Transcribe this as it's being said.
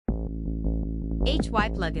HY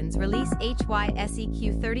plugins release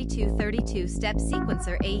HY-SEQ32 32-step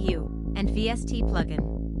sequencer AU and VST plugin.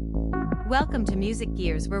 Welcome to Music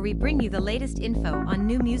Gears, where we bring you the latest info on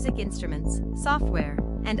new music instruments, software,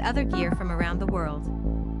 and other gear from around the world.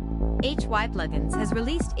 HY Plugins has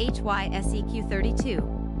released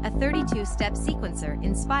HY-SEQ32, a 32-step sequencer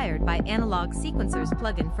inspired by Analog Sequencer's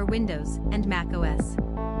plugin for Windows and macOS.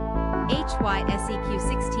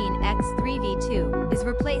 HY-SEQ16X3V2 is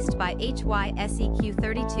replaced by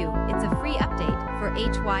HY-SEQ32. It's a free update for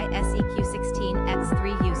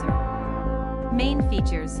HY-SEQ16X3 user. Main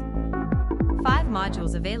features: 5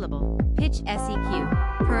 modules available: Pitch SEQ,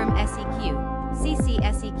 Param SEQ, CC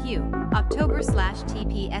SEQ,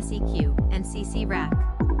 October/TP SEQ, and CC Rack.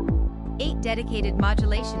 8 dedicated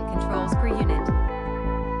modulation controls per unit.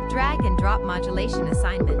 Drag and drop modulation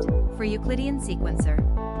assignment for Euclidean Sequencer.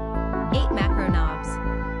 8 macro knobs.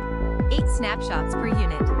 8 snapshots per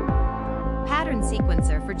unit. Pattern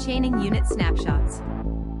sequencer for chaining unit snapshots.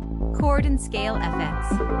 Chord and Scale FX.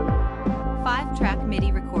 5-track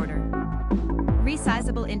MIDI Recorder.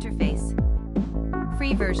 Resizable interface.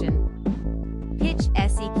 Free version. Pitch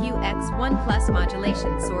SEQ X1 Plus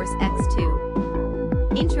Modulation Source X2.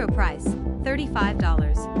 Intro price, $35,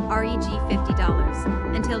 REG $50,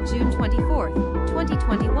 until June 24,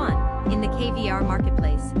 2021, in the KVR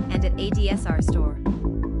Marketplace and at ADSR store.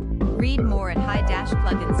 Read more at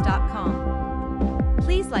hy-plugins.com.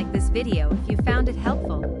 Please like this video if you found it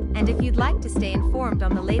helpful, and if you'd like to stay informed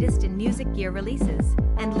on the latest in music gear releases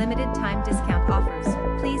and limited time discount offers,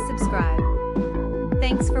 please subscribe.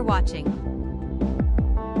 Thanks for watching.